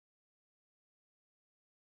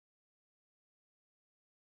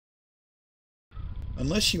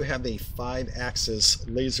Unless you have a 5-axis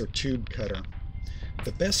laser tube cutter,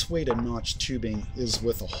 the best way to notch tubing is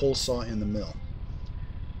with a hole saw in the mill.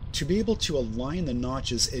 To be able to align the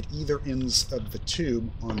notches at either ends of the tube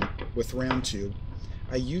with round tube,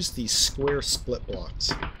 I use these square split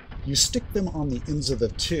blocks. You stick them on the ends of the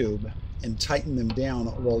tube and tighten them down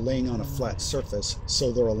while laying on a flat surface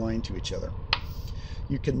so they're aligned to each other.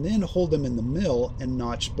 You can then hold them in the mill and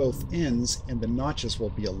notch both ends, and the notches will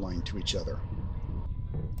be aligned to each other.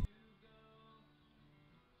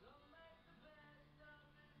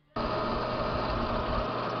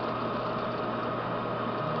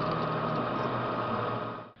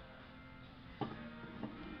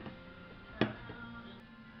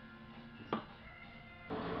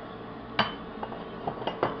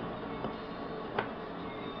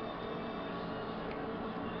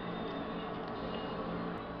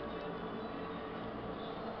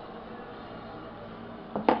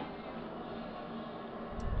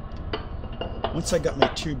 Once I got my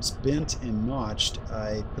tubes bent and notched,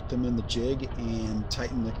 I put them in the jig and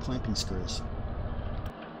tightened the clamping screws.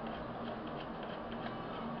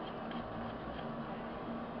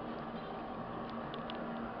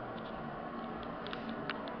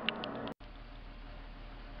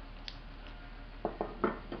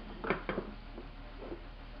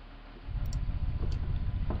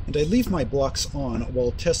 And I leave my blocks on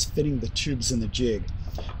while test fitting the tubes in the jig,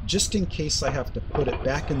 just in case I have to put it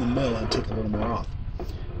back in the mill and take a little more off.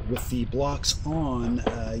 With the blocks on,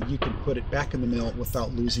 you can put it back in the mill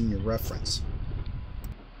without losing your reference.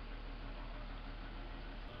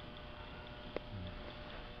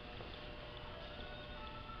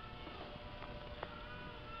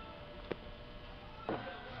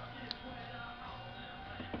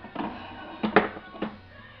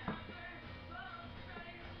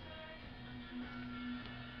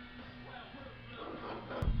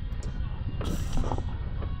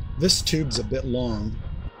 This tube's a bit long,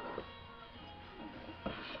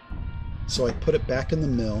 so I put it back in the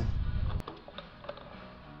mill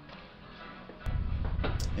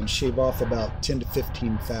and shave off about 10 to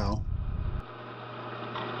 15 thou.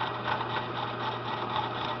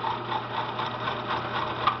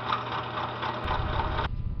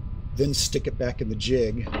 Then stick it back in the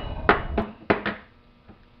jig.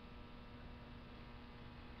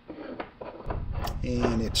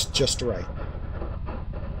 And it's just right.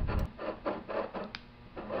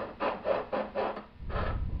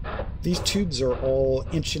 These tubes are all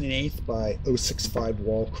 1.1/8" by 0.65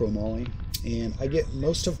 wall chromoly, and I get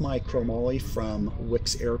most of my chromoly from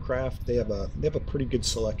Wix Aircraft. They have a pretty good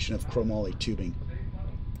selection of chromoly tubing.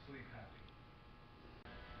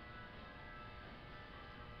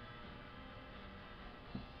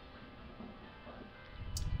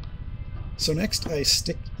 So next I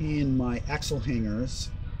stick in my axle hangers,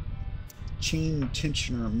 chain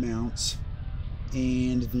tensioner mounts,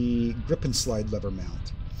 and the grip and slide lever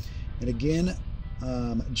mount. And again,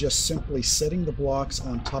 just simply setting the blocks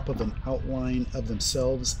on top of an outline of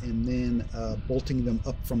themselves and then bolting them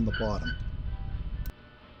up from the bottom.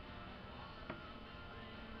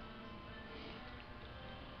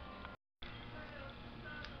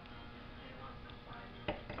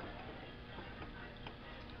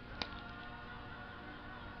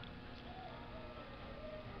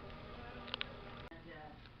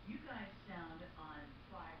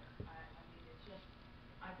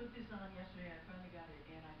 I put this on yesterday, I finally got it,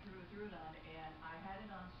 and I threw it on, and I had it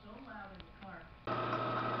on so loud in the car.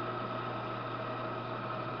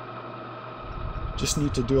 Just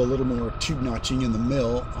need to do a little more tube notching in the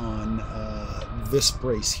mill on this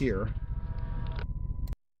brace here.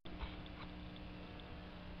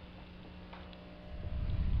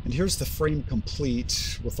 And here's the frame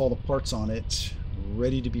complete with all the parts on it,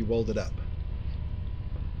 ready to be welded up.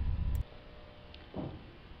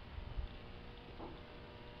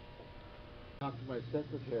 Talked to my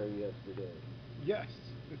secretary yesterday. Yes.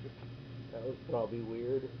 That was probably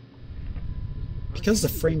weird. Because the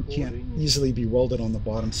frame can't easily be welded on the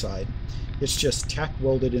bottom side, it's just tack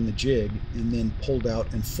welded in the jig and then pulled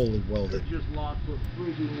out and fully welded. There's just lots of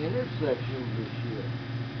freaking intersections this year.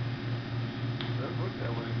 Doesn't look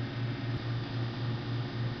that way.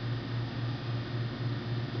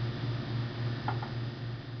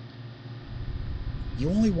 You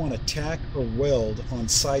only want to tack or weld on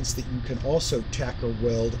sides that you can also tack or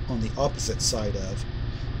weld on the opposite side of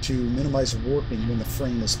to minimize warping when the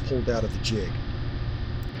frame is pulled out of the jig.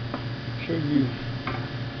 Show you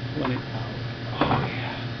plenty of power. Oh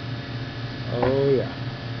yeah. Oh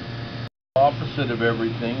yeah. Opposite of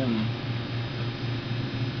everything and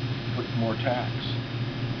put more tacks.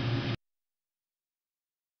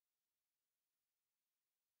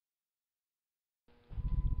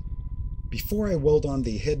 Before I weld on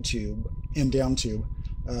the head tube and down tube,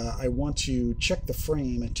 I want to check the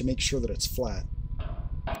frame to make sure that it's flat.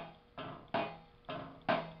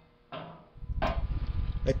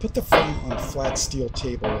 I put the frame on a flat steel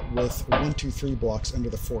table with 1, 2, 3 blocks under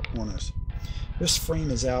the 4 corners. This frame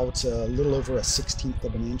is out a little over a 1/16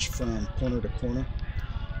 of an inch from corner to corner.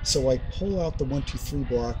 So I pull out the 1, 2, 3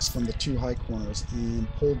 blocks from the 2 high corners and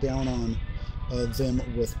pull down on them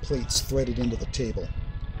with plates threaded into the table.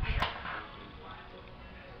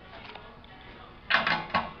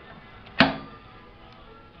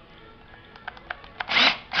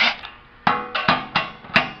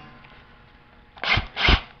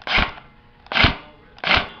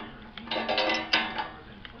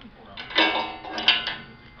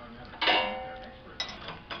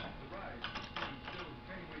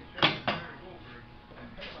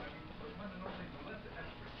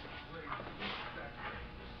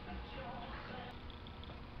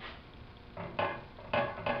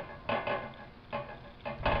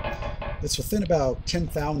 It's within about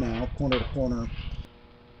 10 thou now, corner to corner.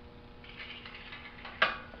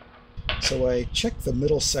 So I check the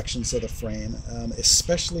middle sections of the frame,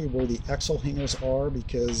 especially where the axle hangers are,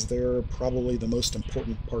 because they're probably the most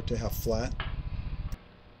important part to have flat.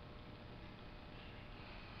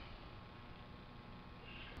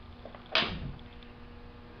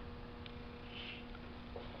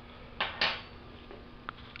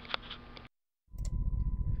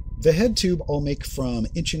 The head tube I'll make from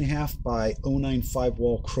 1.5" by 0.95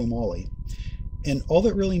 wall chromoly, and all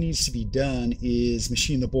that really needs to be done is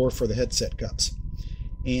machine the bore for the headset cups.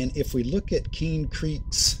 And if we look at Cane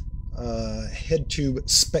Creek's head tube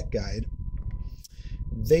spec guide,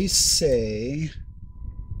 they say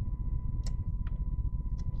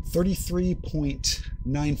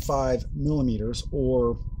 33.95 millimeters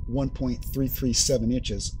or 1.337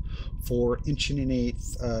 inches for 1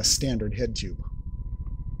 1/8" standard head tube.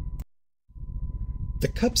 The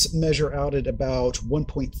cups measure out at about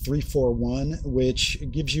 1.341, which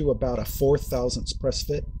gives you about a 4/1000 press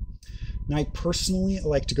fit. And I personally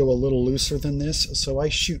like to go a little looser than this, so I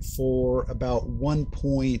shoot for about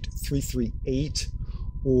 1.338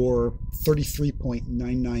 or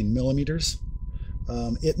 33.99 millimeters.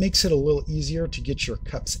 It makes it a little easier to get your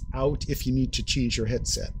cups out if you need to change your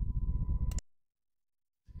headset.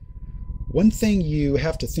 One thing you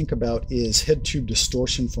have to think about is head tube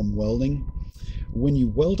distortion from welding. When you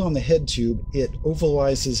weld on the head tube, it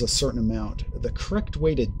ovalizes a certain amount. The correct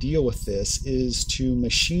way to deal with this is to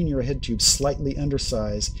machine your head tube slightly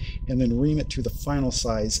undersized and then ream it to the final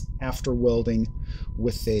size after welding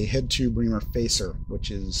with a head tube reamer facer,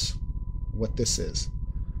 which is what this is.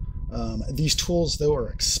 These tools, though, are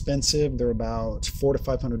expensive. They're about $400 to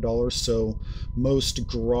 $500, so most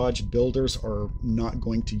garage builders are not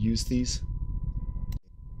going to use these.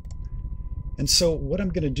 And so what I'm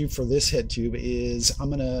going to do for this head tube is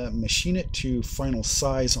I'm going to machine it to final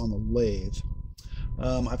size on the lathe.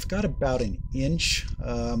 I've got about 1 inch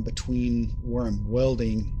between where I'm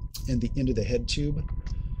welding and the end of the head tube.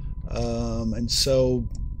 And so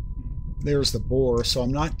there's the bore, so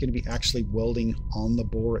I'm not going to be actually welding on the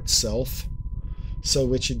bore itself,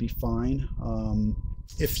 so it should be fine.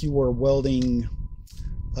 If you were welding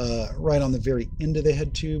right on the very end of the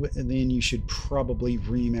head tube, and then you should probably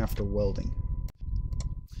ream after welding.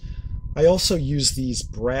 I also use these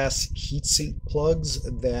brass heatsink plugs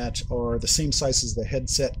that are the same size as the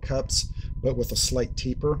headset cups, but with a slight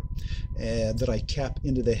taper, that I tap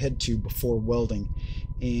into the head tube before welding.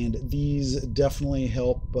 And these definitely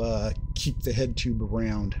help keep the head tube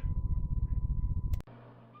round.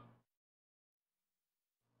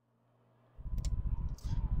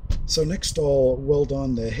 So next I'll weld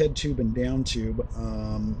on the head tube and down tube,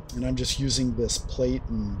 and I'm just using this plate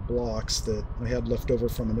and blocks that I had left over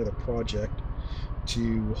from another project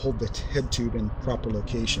to hold the head tube in proper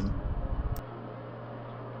location.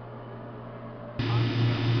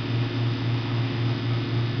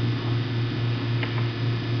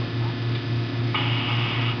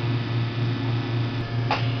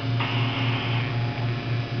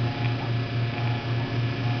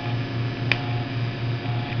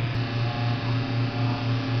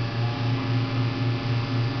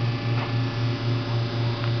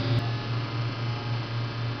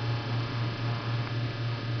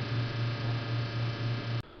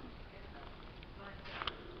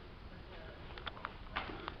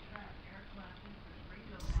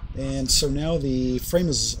 And so now the frame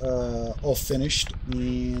is all finished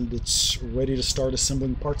and it's ready to start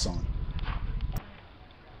assembling parts on.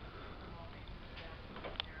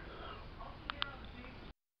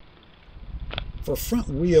 For front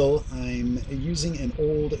wheel, I'm using an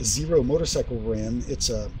old Zero motorcycle rim. It's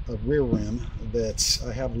a rear rim that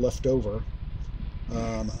I have left over.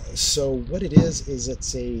 So what it is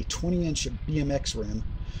it's a 20-inch BMX rim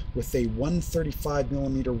with a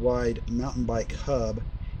 135mm wide mountain bike hub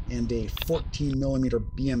and a 14mm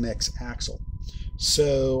BMX axle.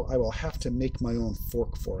 So I will have to make my own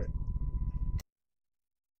fork for it.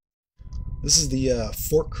 This is the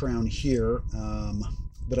fork crown here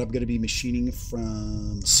that I'm going to be machining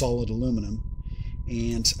from solid aluminum,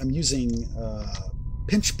 and I'm using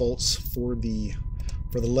pinch bolts for the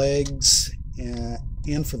legs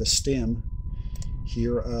and for the stem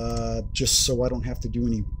here, just so I don't have to do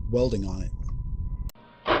any welding on it.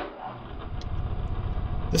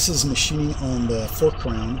 This is machining on the fork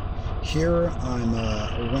crown. Here I'm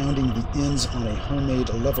rounding the ends on a homemade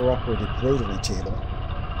lever-operated rotary table.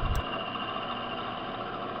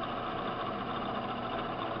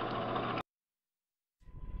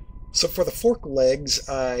 So for the fork legs,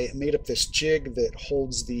 I made up this jig that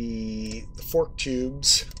holds the fork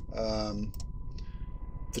tubes, the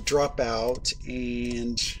dropout,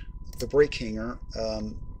 and the brake hanger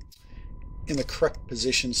in the correct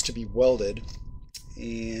positions to be welded.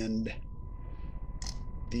 And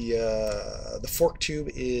the fork tube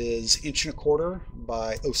is 1.25"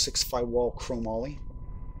 by 0.65 wall chrome ollie.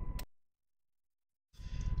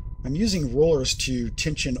 I'm using rollers to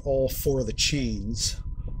tension all 4 of the chains.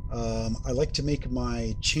 I like to make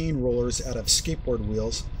my chain rollers out of skateboard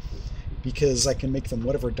wheels because I can make them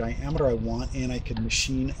whatever diameter I want, and I can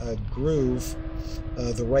machine a groove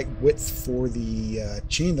the right width for the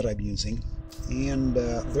chain that I'm using, and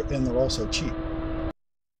they're also cheap.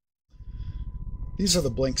 These are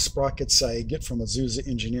the blank sprockets I get from Azusa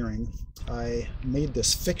Engineering. I made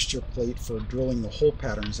this fixture plate for drilling the hole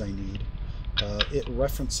patterns I need. It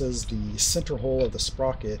references the center hole of the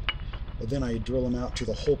sprocket, and then I drill them out to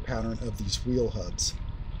the hole pattern of these wheel hubs.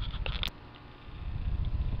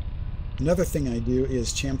 Another thing I do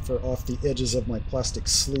is chamfer off the edges of my plastic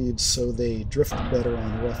sleeves so they drift better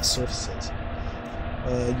on rough surfaces.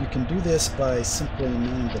 You can do this by simply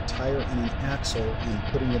mounting the tire in an axle and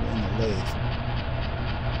putting it in the lathe.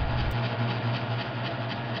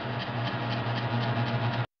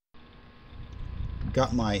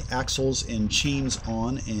 Got my axles and chains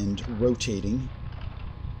on and rotating.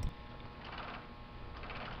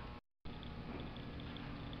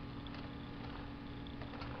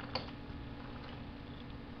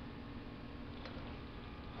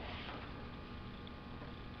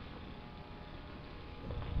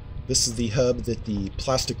 This is the hub that the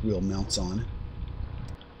plastic wheel mounts on.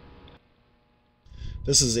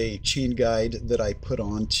 This is a chain guide that I put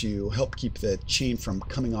on to help keep the chain from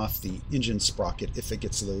coming off the engine sprocket if it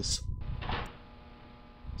gets loose.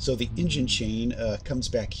 So the engine chain comes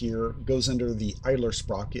back here, goes under the idler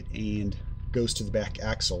sprocket, and goes to the back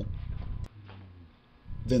axle.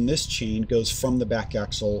 Then this chain goes from the back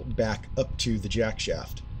axle back up to the jack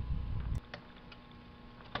shaft.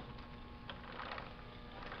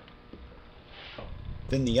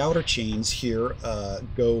 Then the outer chains here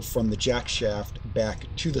go from the jack shaft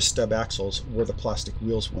back to the stub axles where the plastic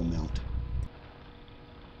wheels will mount.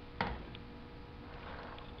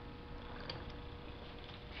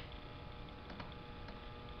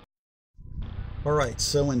 Alright,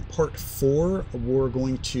 so in part 4 we're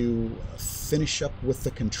going to finish up with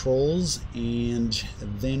the controls, and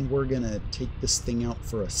then we're going to take this thing out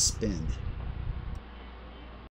for a spin.